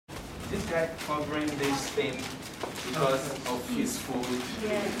this guy covering this thing because of his food.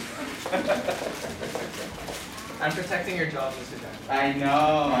 Yes. I'm protecting your job, Mr. Jan. I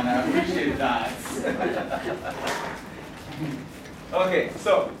know, and I appreciate that. Okay,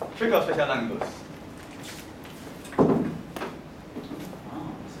 so trig of special angles. Oh,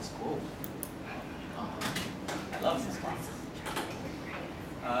 this is cool. I love this class.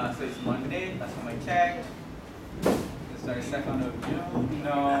 So it's Monday, that's when I checked. It's the 2nd of June.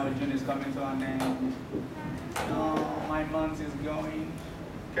 No, June is coming to an end. No, my month is going.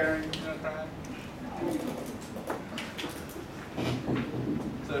 Carrying the crap.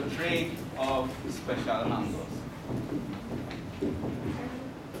 So trig of special angles.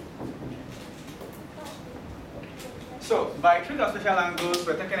 So by trig of special angles,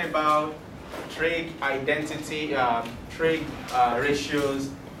 we're talking about trig identity, trig ratios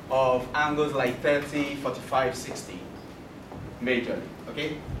of angles like 30, 45, 60, majorly,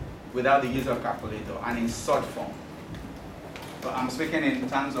 okay? Without the use of calculator and in short form. So I'm speaking in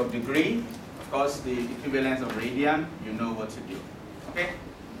terms of degree. Of course, the equivalence of radian, you know what to do, okay?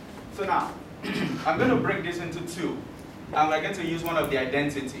 So now, I'm going to break this into two. And we're going to use one of the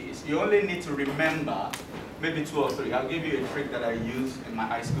identities. You only need to remember maybe 2 or 3. I'll give you a trick that I used in my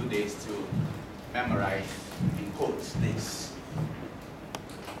high school days to memorize, in quotes, this.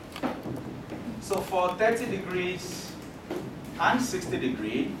 So for 30 degrees and 60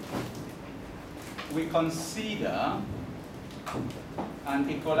 degrees, we consider an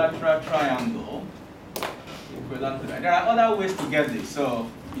equilateral triangle. There are other ways to get this, so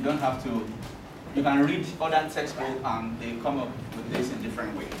you don't have to. You can read other textbooks and they come up with this in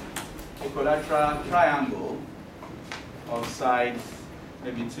different ways. Equilateral triangle of sides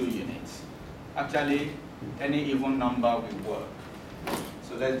maybe 2 units. Actually, any even number will work.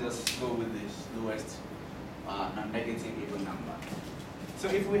 So let's just go with this lowest non-negative even number. So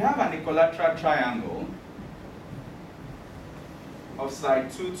if we have an equilateral triangle of side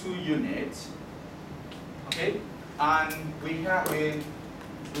 2 units, okay, and we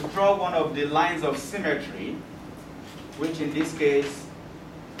draw one of the lines of symmetry, which in this case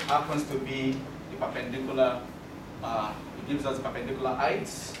happens to be the perpendicular, it gives us perpendicular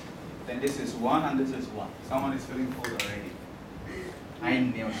heights. Then this is 1 and this is 1. Someone is feeling cold already. I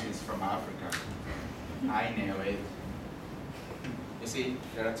know she's from Africa. I know it. You see,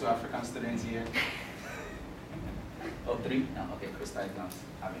 there are 2 African students here. Oh, 3? No, okay, Krista is not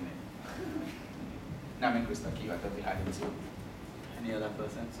having it. No, I mean Krista Q, I thought we had it too. Any other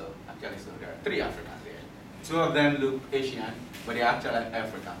person? So actually, so there are 3 Africans here. 2 of them look Asian, but they're actually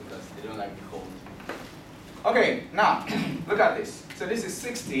African because they don't like the cold. Okay, now look at this. So this is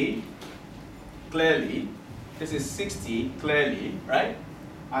 60 clearly. This is 60 clearly, right?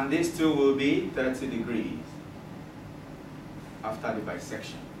 And these 2 will be 30 degrees after the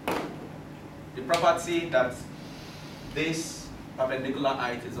bisection. The property that this perpendicular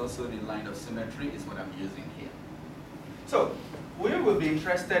height is also the line of symmetry is what I'm using here. So we will be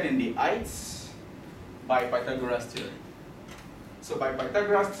interested in the heights by Pythagoras theorem. So by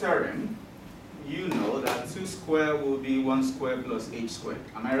Pythagoras theorem, you know that 2 squared will be 1 squared plus h squared.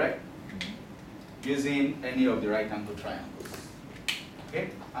 Am I right? Using any of the right angle triangles. Okay?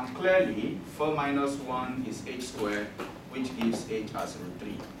 And clearly, 4 minus 1 is h squared, which gives h as root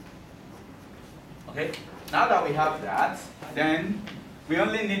 3. Okay? Now that we have that, then we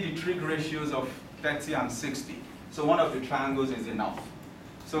only need the trig ratios of 30 and 60. So one of the triangles is enough.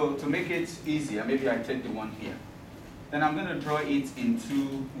 So to make it easier, maybe I take the one here. Then I'm going to draw it in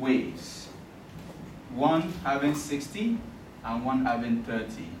 2 ways. One having 60 and one having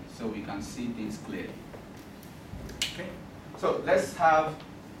 30, so we can see things clearly. Okay? So let's have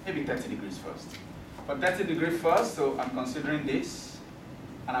maybe 30 degrees first. For 30 degrees first, so I'm considering this,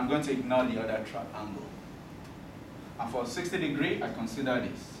 and I'm going to ignore the other angle. And for 60 degrees, I consider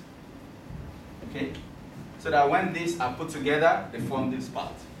this. Okay? So that when these are put together, they form this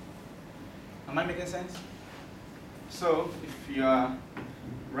part. Am I making sense? So if you are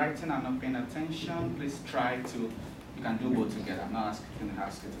writing and not paying attention, please try to, you can do both together. I'm not going to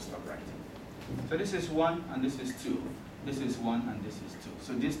ask you to stop writing. So this is 1 and this is 2. This is 1 and this is 2.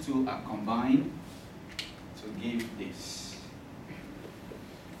 So these 2 are combined to give this.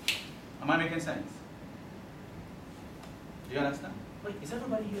 Am I making sense? Do you understand? Wait, is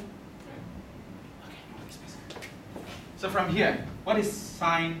everybody here? Okay, no, it's busy. So from here, what is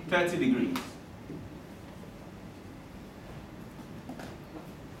sine 30 degrees?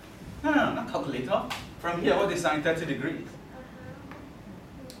 No, not calculator. From here, what is sine 30 degrees?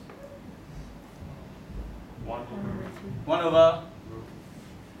 1 over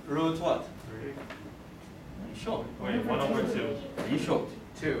root what? 3. Are you sure? Wait, 1 over 2. Are you sure?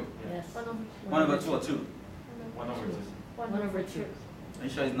 2. Yes. 1 over 2 or 2? 1 over 2. 1 over 2. Are you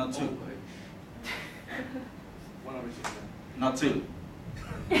sure it's not 2? 1 over 2. Not 2.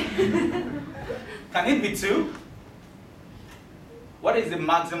 Can it be 2? What is the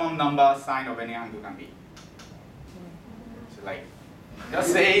maximum number sine of any angle can be? So like,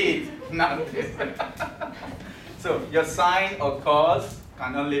 just say it. No. So your sine or cos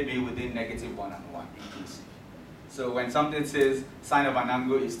can only be within -1 and 1 inclusive. So when something says sine of an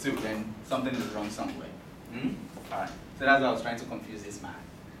angle is 2, then something is wrong somewhere. Alright. So that's why I was trying to confuse this man.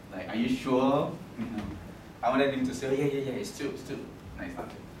 Like, are you sure? I wanted him to say, oh, yeah, it's 2, it's 2. No, it's not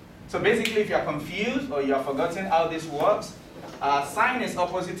 2. So basically, if you are confused or you have forgotten how this works, sine is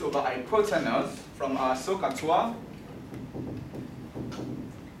opposite over hypotenuse from our SOHCAHTOA.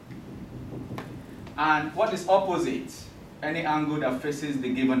 And what is opposite? Any angle that faces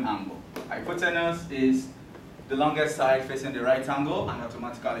the given angle. Hypotenuse is the longest side facing the right angle, and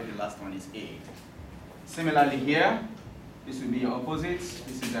automatically the last one is A. Similarly here, this will be your opposite.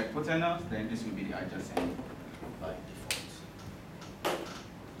 This is the hypotenuse, then this will be the adjacent by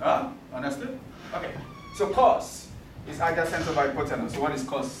default. Understood? Okay. So cos is adjacent over hypotenuse. So what is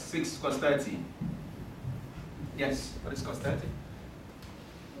cos 6, cos 30? Yes, what is cos 30?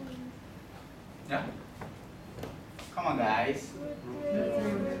 Yeah? Come on, guys.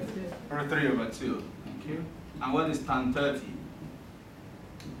 Root 3 over 2. Thank you. And what is tan 30?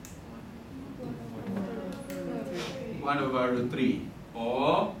 1 over root 3.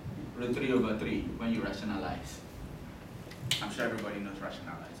 Or root 3 over 3 when you rationalize. I'm sure everybody knows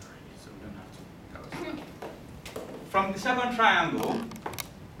rationalize already, so we don't have to tell us that. From the second triangle,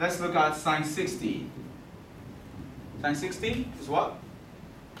 let's look at sine 60. Sine 60 is what?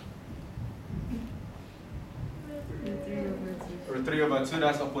 Root 3 over 2,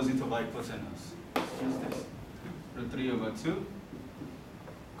 that's opposite of hypotenuse. Use this. Root 3 over 2.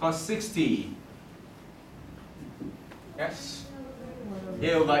 Cos 60. Yes?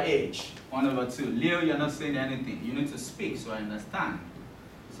 A over H. 1 over 2. Leo, you're not saying anything. You need to speak so I understand.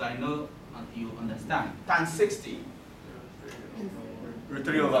 So I know you understand. Tan 60. Root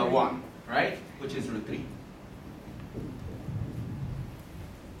 3 over 1. Right? Which is root 3.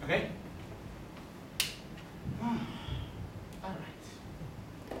 Okay?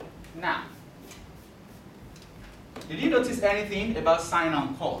 Now, did you notice anything about sine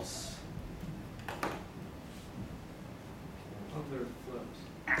and cos? Oh, they're flips.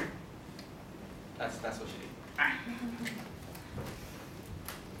 That's what she did.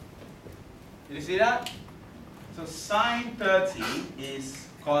 Did you see that? So sine 30 is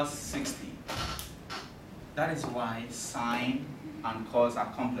cos 60. That is why sine and cos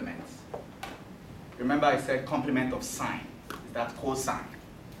are complements. Remember I said complement of sine. Is that cosine?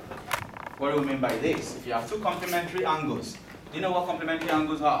 What do we mean by this? If you have two complementary angles, do you know what complementary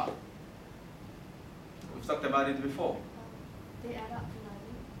angles are? We've talked about it before. They add up to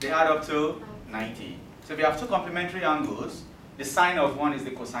 90. They add up to 90. So if you have two complementary angles, the sine of one is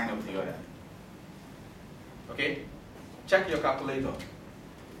the cosine of the other. Okay? Check your calculator.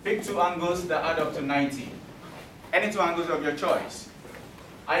 Pick two angles that add up to 90. Any two angles of your choice.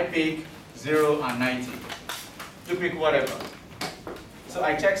 I pick 0 and 90. You pick whatever. So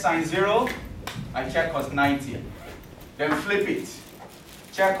I check sine 0, I check cos 90. Then flip it.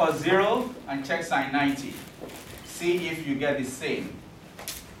 Check cos 0 and check sine 90. See if you get the same.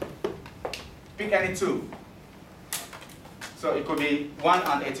 Pick any two. So it could be 1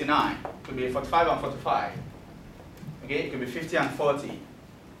 and 89. It could be 45 and 45. Okay, it could be 50 and 40.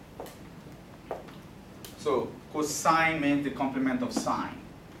 So cosine means the complement of sine.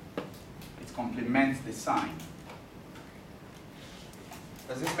 It complements the sine.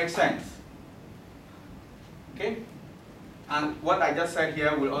 Does this make sense? Okay? And what I just said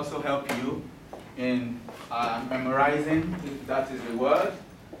here will also help you in memorizing, if that is the word,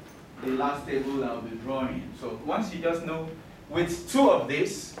 the last table I'll be drawing. So once you just know, with two of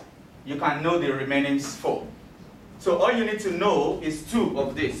these, you can know the remaining 4. So all you need to know is 2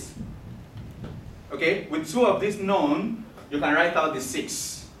 of this. Okay? With 2 of this known, you can write out the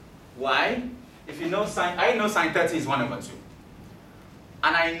 6. Why? If you know sine, I know sine 30 is 1 over 2.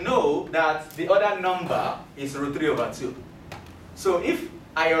 And I know that the other number is root 3 over 2. So if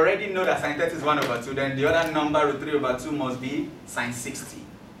I already know that sine 30 is 1 over 2, then the other number, root 3 over 2, must be sine 60.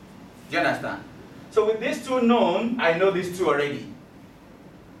 Do you understand? So with these two known, I know these two already.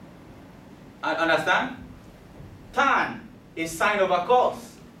 Understand? Tan is sine over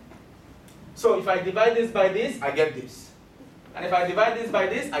cos. So if I divide this by this, I get this. And if I divide this by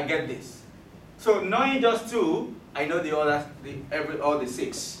this, I get this. So knowing just 2, I know the other, all the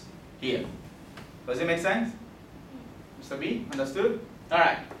 6 here. Does it make sense? Mr. B, understood? All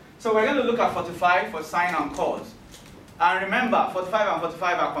right. So we're going to look at 45 for sine and cos. And remember, 45 and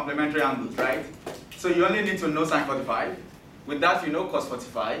 45 are complementary angles, right? So you only need to know sine 45. With that, you know cos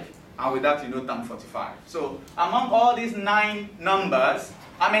 45. And with that, you know tan 45. So among all these 9 numbers,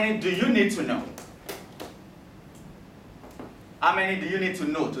 how many do you need to know? How many do you need to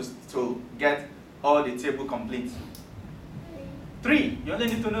know to get all the table complete? 3. You only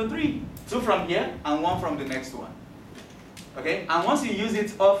need to know 3. 2 from here and 1 from the next one. Okay? And once you use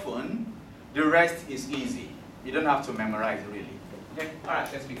it often, the rest is easy. You don't have to memorize really. Okay?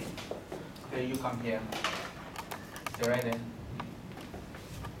 Alright, let's begin. Okay, you come here. Stay right there.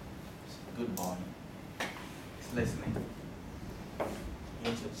 Good boy. He's listening.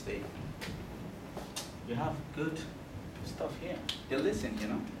 You should stay. You have good stuff here. You listen, you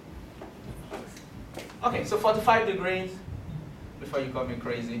know. Okay, so 45 degrees. Before you call me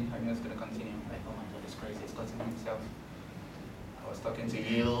crazy, I'm just going to continue. Like, oh my God, it's crazy. It's cutting himself. I was talking to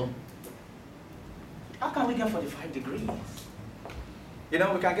you. How can we get 45 degrees? You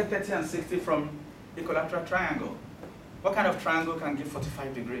know, we can get 30 and 60 from equilateral triangle. What kind of triangle can give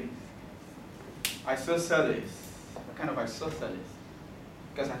 45 degrees? Isosceles. What kind of isosceles?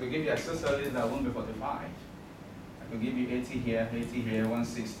 Because I could give you isosceles that won't be 45. I could give you 80 here,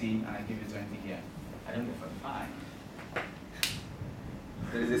 160, and I give you 20 here. I don't get 45.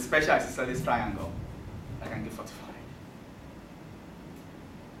 There is a special isosceles triangle that can give 45.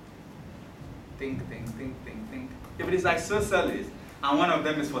 Think. If it is isosceles, and one of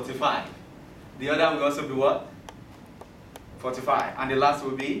them is 45, the other will also be what? 45. And the last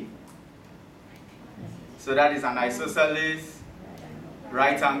will be? So that is an isosceles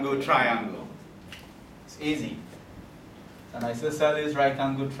right angle triangle. It's easy. It's an isosceles right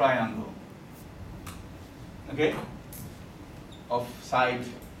angle triangle. Okay? Of side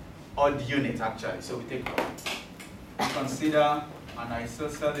odd unit actually. So we consider an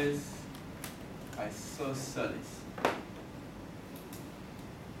isosceles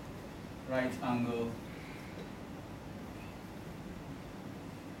right angle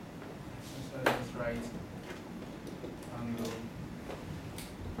right angle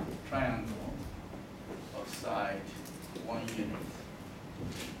triangle of side 1 unit.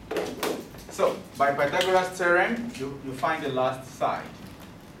 So by Pythagoras theorem, you find the last side.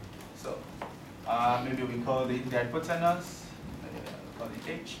 So maybe we call it the hypotenuse. Maybe we'll call it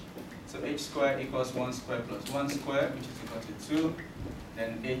h. So h squared equals 1 squared plus 1 squared, which is equal to 2.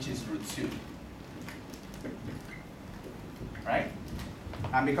 Then h is root 2. Right?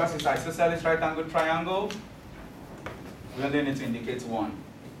 And because it's isosceles right angle triangle, we only need to indicate 1.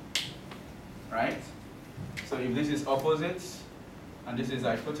 Right? So if this is opposites, and this is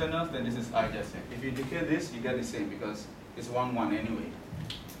hypotenuse, then this is adjacent. If you indicate this, you get the same because it's 1, 1 anyway.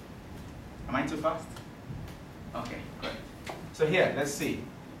 Am I too fast? Okay, great. So here, let's see.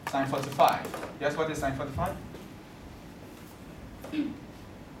 Sine 45. Guess what is sine 45? Sine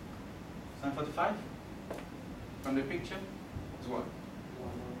 45? From the picture? Is what?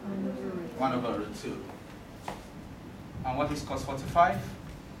 1 over root 2. And what is cos 45?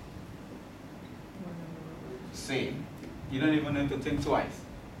 Same. You don't even need to think twice.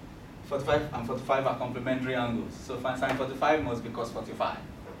 45 and 45 are complementary angles. So sine 45 must be cos 45.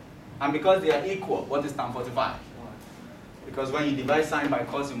 And because they are equal, what is tan 45? Because when you divide sine by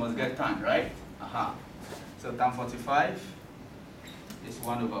cos, you must get tan, right? Aha. So tan 45 is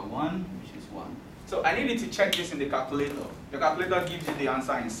 1 over 1, which is 1. So I need you to check this in the calculator. The calculator gives you the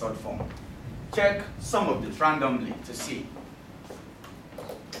answer in short form. Check some of this randomly to see.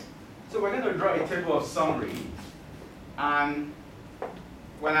 So we're going to draw a table of summary. And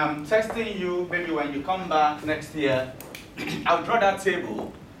when I'm testing you, maybe when you come back next year, I'll draw that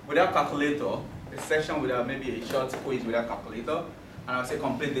table without calculator, a section without maybe a short quiz without calculator, and I'll say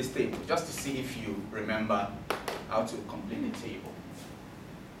complete this table, just to see if you remember how to complete the table.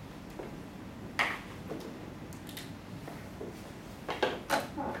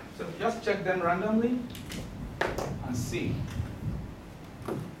 So just check them randomly and see.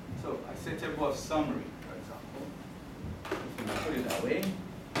 So I say table of summary, for example. If we put it that way.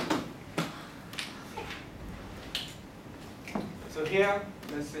 So here,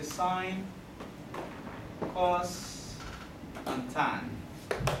 let's say sine, cos, and tan.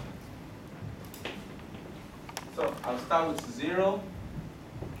 So I'll start with 0.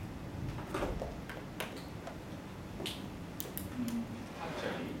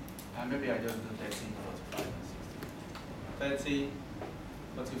 Actually, maybe I just do 30, 45, and 60. 30,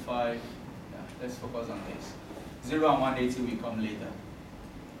 45, yeah, let's focus on this. 0 and 180 will come later.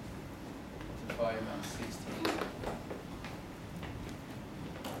 45 and 60.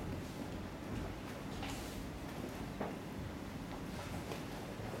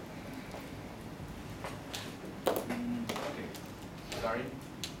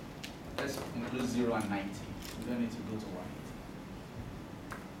 includes 0 and 90. We don't need to go to 180.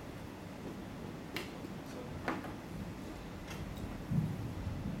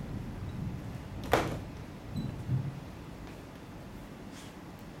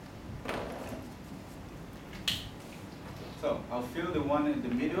 So I'll fill the one in the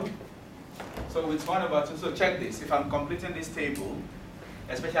middle. So with 1/2, so check this. If I'm completing this table,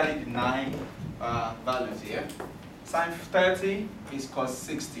 especially the 9 values here, sine 30 is cos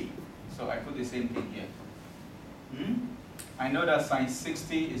 60. So I put the same thing here. I know that sine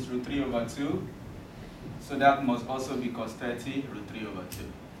 60 is √3/2. So that must also be cos 30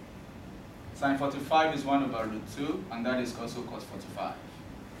 √3/2. Sine 45 is 1/√2, and that is also cos 45.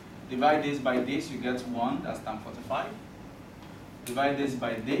 Divide this by this, you get 1, that's tan 45. Divide this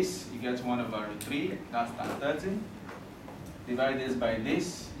by this, you get 1/√3, that's tan 30. Divide this by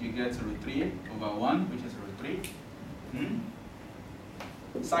this, you get √3/1, which is √3.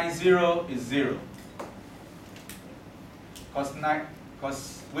 Sine 0 is 0.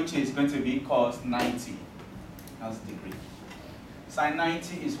 Which is going to be cos 90. That's degree. Sine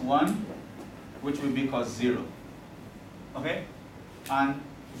 90 is 1, which will be cos 0. Okay? And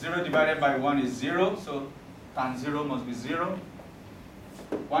 0 divided by 1 is 0, so tan 0 must be 0.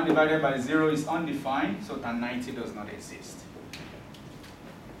 1 divided by 0 is undefined, so tan 90 does not exist.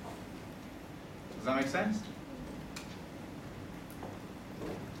 Does that make sense?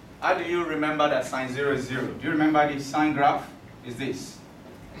 How do you remember that sine 0 is 0? Do you remember the sine graph is this?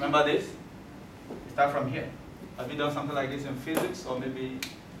 Remember this? Start from here. Have you done something like this in physics or maybe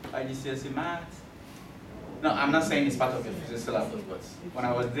IGCSE math? No, I'm not saying it's part of your physics syllabus, but when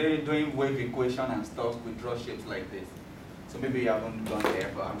I was there doing wave equation and stuff, we draw shapes like this. So maybe you haven't gone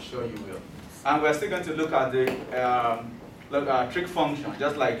there, but I'm sure you will. And we're still going to look at the trig function,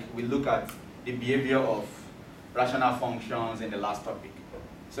 just like we look at the behavior of rational functions in the last topic.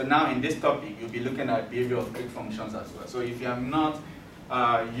 So now in this topic, you'll be looking at behavior of trig functions as well. So if you are not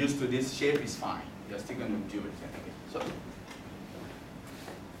used to this shape, it's fine. You're still going to deal with it again.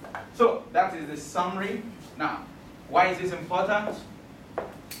 So that is the summary. Now, why is this important?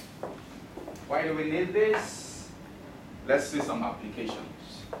 Why do we need this? Let's see some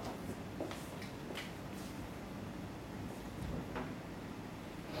applications.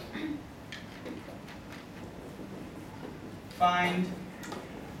 Find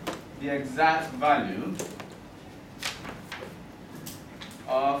the exact value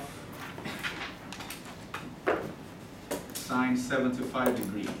of sine 75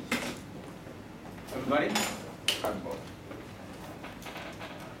 degrees. Everybody?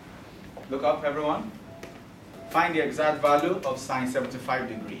 Look up, everyone. Find the exact value of sine 75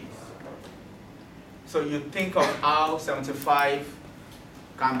 degrees. So you think of how 75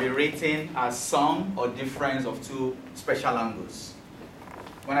 can be written as sum or difference of two special angles.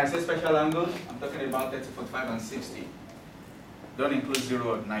 When I say special angles, I'm talking about 30, 45, and 60. Don't include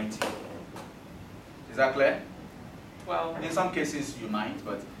 0 or 90. Is that clear? Well, in some cases you might,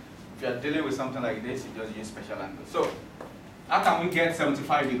 but if you're dealing with something like this, you just use special angles. So, how can we get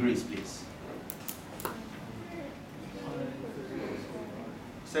 75 degrees, please?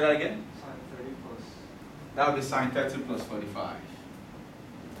 Say that again? Sine 30 plus. That would be sine 30 plus 45.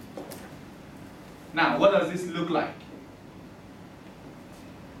 Now, what does this look like?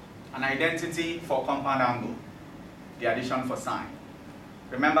 An identity for compound angle, the addition for sine.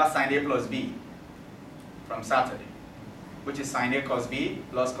 Remember sine A plus B from Saturday, which is sine A cos B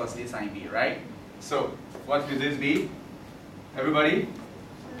plus cos A sine B, right? So, what will this be? Everybody?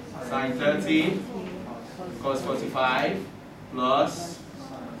 Sine 30 cos 45 plus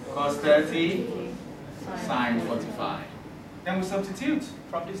cos 30 sine 45. Then we substitute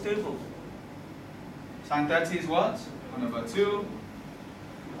from this table. Sine 30 is what? 1/2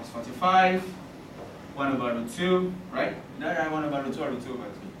 cos 45, 1/2, right? Did I write 1/2 or 2/2?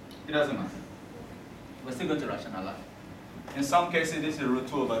 It doesn't matter. We're still going to rationalize. In some cases, this is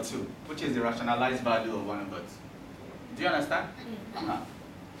 √2/2, which is the rationalized value of 1/2. Do you understand?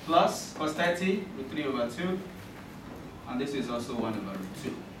 Plus cos 30, √3/2, and this is also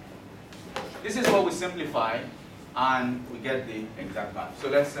 1/2. This is what we simplify, and we get the exact value. So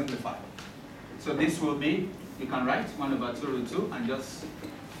let's simplify. So this will be, you can write 1/2 and just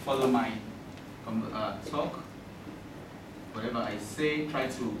follow my talk. Whatever I say, try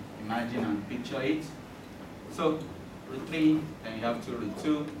to imagine and picture it. So √3, then you have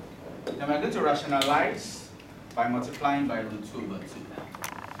 √2. Then we're going to rationalize by multiplying by √2/2.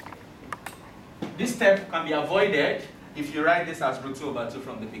 This step can be avoided if you write this as √2/2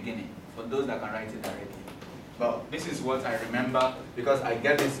 from the beginning, for those that can write it directly. Well, this is what I remember because I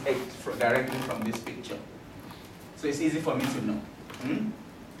get this directly from this picture. So it's easy for me to know.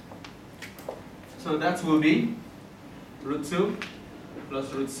 So that will be root 2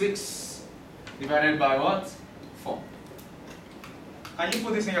 plus root 6 divided by what? 4. Can you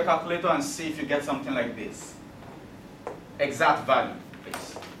put this in your calculator and see if you get something like this? Exact value,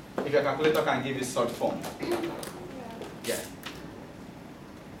 please. If your calculator can give you short form. Yeah.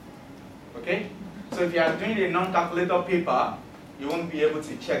 Okay? So if you are doing a non-calculator paper, you won't be able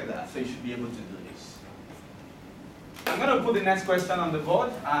to check that, so you should be able to do this. I'm going to put the next question on the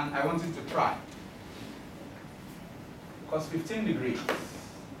board, and I want you to try. Cos 15 degrees.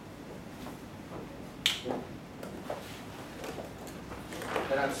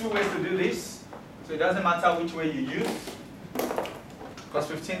 There are two ways to do this, so it doesn't matter which way you use. Cos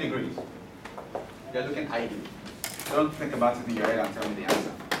 15 degrees. You're looking ideal. Don't think about it in your head and tell me the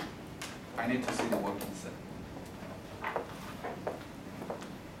answer. I need to see the working set.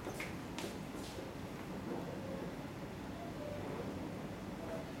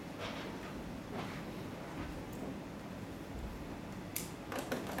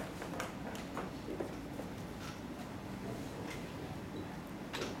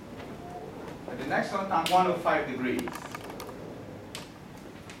 The next one, tan 105 degrees.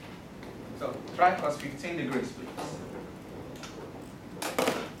 So try cos 15 degrees, please.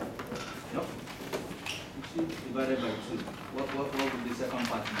 Nope. Divided by 2. What would the second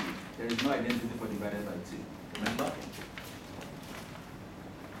part be? There is no identity for divided by 2. Remember?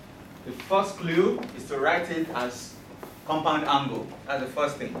 The first clue is to write it as compound angle. That's the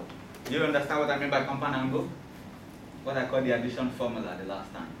first thing. Do you understand what I mean by compound angle? What I call the addition formula the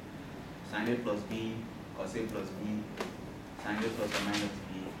last time. Sin A plus B, cos A plus B, sin A plus or minus B.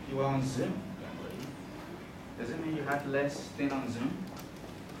 You were on Zoom, does it mean you had less thing on Zoom?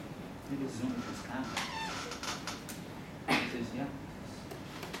 Maybe Zoom is scam. This is, yeah.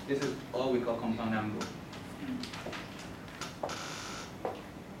 This is all we call compound angle.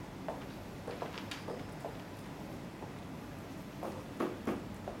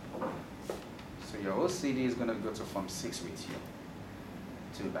 So your OCD is going to go to form 6 with you.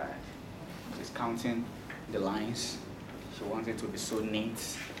 Too bad. She's counting the lines. She wants it to be so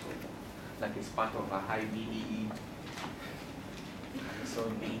neat, like it's part of a high BEE.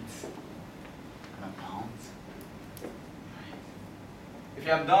 So neat. And a count. If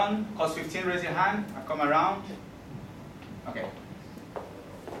you have done cos 15, raise your hand. I'll come around. Okay.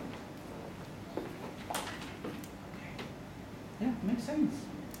 Yeah, makes sense.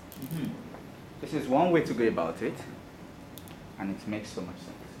 This is one way to go about it, and it makes so much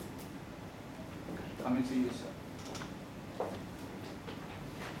sense. Coming to you, sir.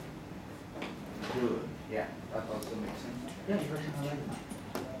 Good. Yeah, that also makes sense. Yeah, you I like that.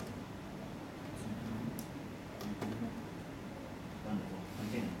 Wonderful.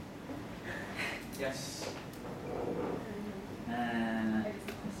 Continue. Yes. And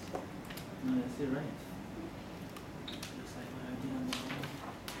no, that's it, right? Looks like what I did on the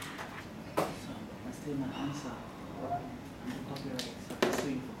wall. So that's still my answer. I'm copyright, so I'm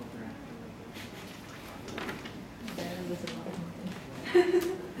suing for copyright.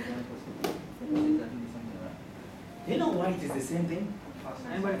 Do you know why it is the same thing?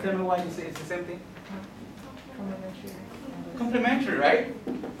 Anybody tell me why you say it's the same thing? Complementary, right?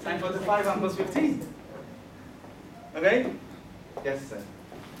 Sin 45 and cos 15. Okay? Yes, sir.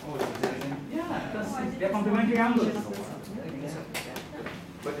 Oh, it's the same thing? Yeah, because they're complementary angles.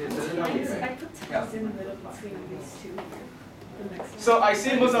 But it's the same way, I put times in the middle between these two. So I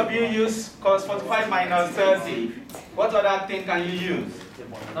see most of you use cos 45 minus 30. What other thing can you use?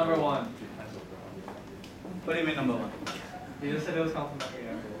 Number 1. What do you mean number 1? You just said it was complementary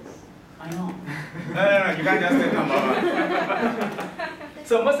angles. I know. No, you can't just say number 1.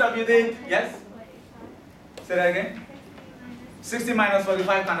 So most of you did, yes? Say that again. 60 minus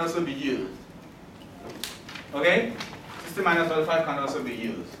 45 can also be used. Okay? 60 minus 45 can also be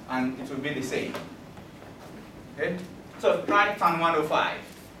used, and it will be the same. Okay? So try tan 105.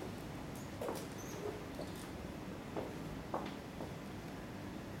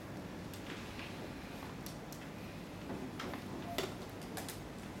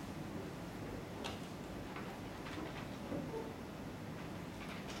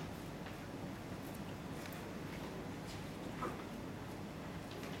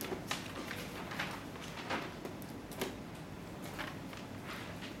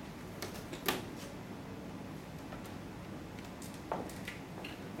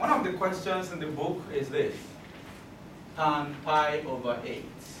 One of the questions in the book is this: tan pi over 8.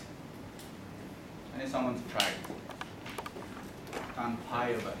 I need someone to try it. Tan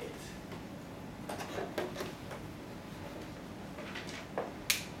pi over 8.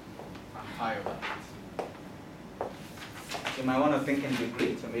 Tan pi over 8. You might want to think in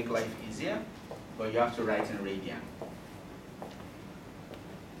degree to make life easier, but you have to write in radian.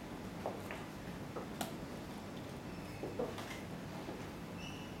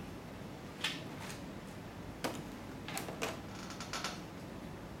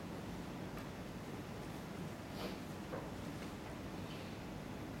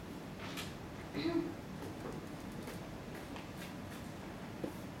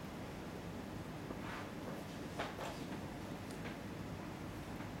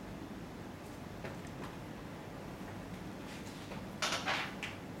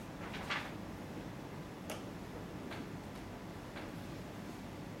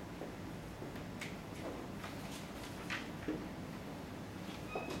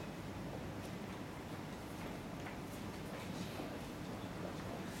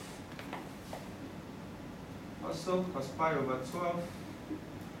 Also, cos pi over 12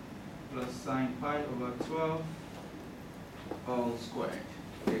 plus sine pi over 12 all squared,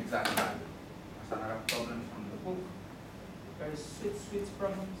 the exact value. That's another problem from the book. Very sweet, sweet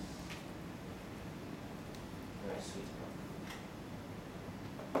problems. Very sweet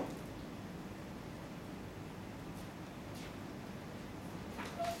problem.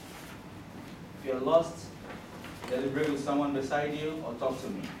 If you're lost, deliberate with someone beside you or talk to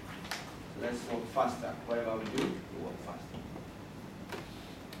me. Let's work faster. Whatever we do, we work faster.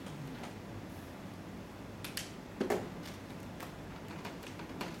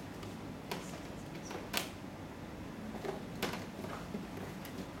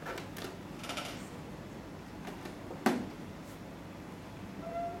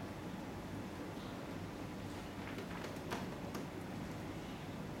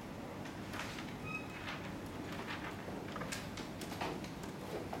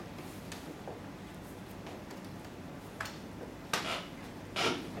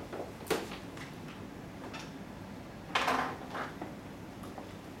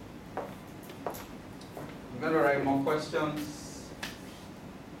 I'm going to write more questions,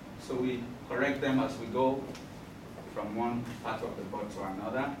 so we correct them as we go from one part of the board to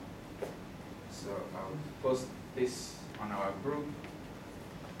another. So I'll post this on our group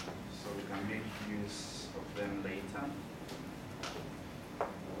so we can make use of them later.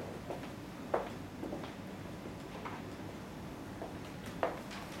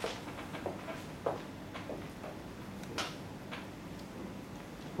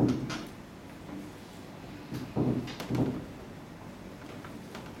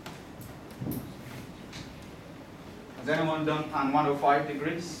 Has anyone done tan 105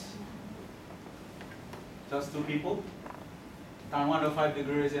 degrees? Just two people? Tan 105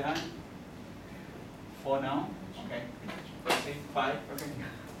 degrees, raise your hand. 4 now? Okay. Proceed. 5? Okay.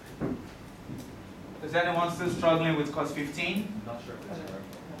 Is anyone still struggling with cos 15? Not sure.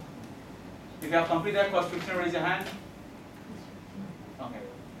 If you have completed cos 15, raise your hand. Okay.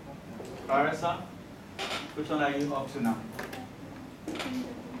 Clarissa, which one are you up to now?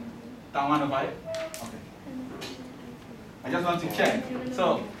 Tan 105? Okay. I just want to check.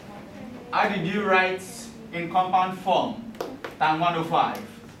 So, how did you write in compound form tan 105?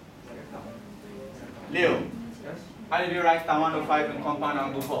 Leo, Yes? how did you write tan 105 in compound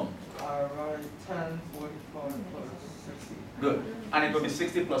angle form? I write 10, 45 plus 60. Good. And it will be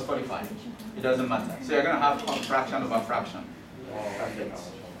 60 plus 45. It doesn't matter. So you're going to have fraction over fraction. Perfect.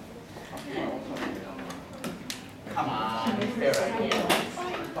 Come on. Fair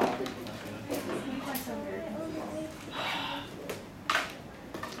right.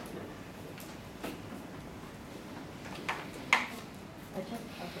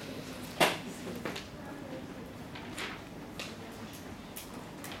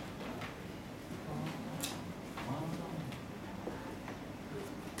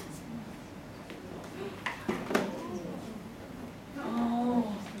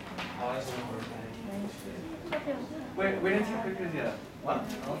 We didn't take pictures yet. What?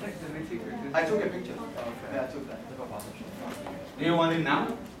 I don't think did we take pictures? I took a picture. Okay. Yeah, I took that. Do you want it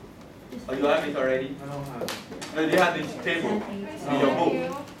now? Or you have it already? I don't have it. No, do you have the table in your book?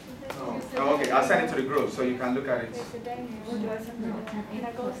 No. Oh, okay, I'll send it to the group so you can look at it.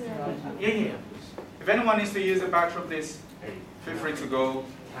 Yeah. If anyone needs to use the bathroom, please feel free to go.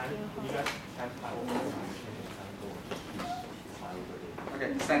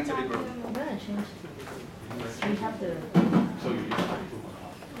 Okay, send to the group. I'm gonna change. We have the. So you use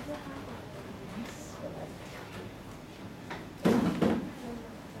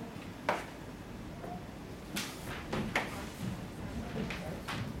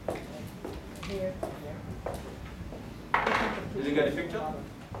Here. Did you get the picture?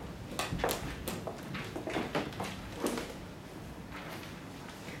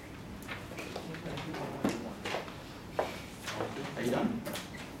 Are you done?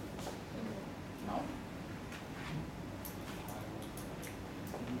 No?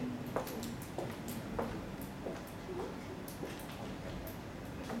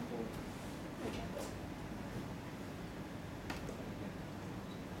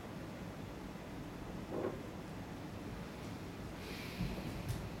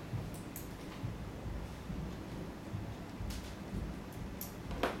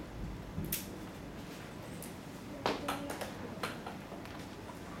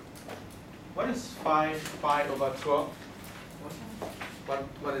 5 pi over 12.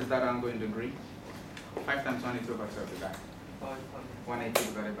 What is that angle in degree? 5 times 180 over 12 is that? 180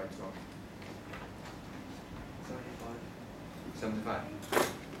 divided by 12. 75.